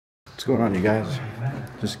What's going on, you guys?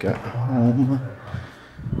 Just got home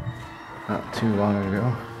not too long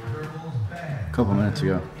ago, a couple minutes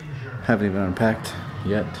ago. Haven't even unpacked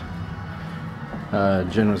yet.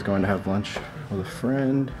 Jen was going to have lunch with a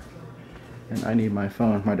friend, and I need my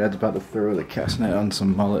phone. My dad's about to throw the cast net on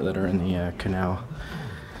some mullet that are in the canal.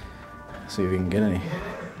 See if we can get any.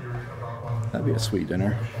 That'd be a sweet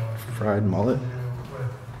dinner. Fried mullet.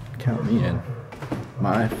 Count me in.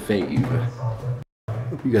 My fave.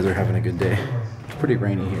 Hope you guys are having a good day. It's pretty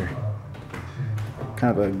rainy here.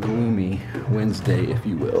 Kind of a gloomy Wednesday, if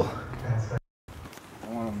you will.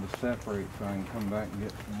 I want them to separate so I can come back and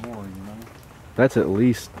get some more, you know? That's at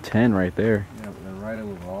least 10 right there. Yeah, but they're right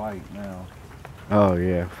over the light now. Oh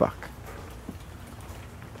yeah, fuck.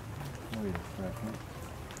 Wait a second.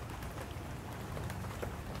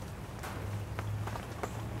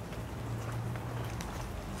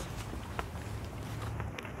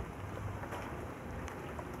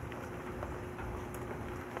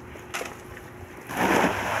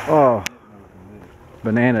 Oh,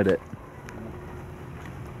 bananaed it.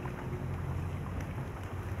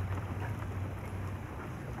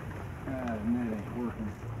 Ah, the net ain't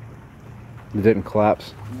working. It didn't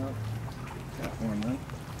collapse. Nope. Got one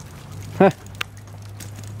Huh.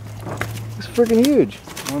 It's freaking huge.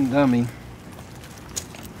 One dummy.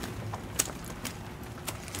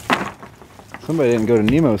 Somebody didn't go to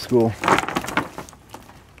Nemo school.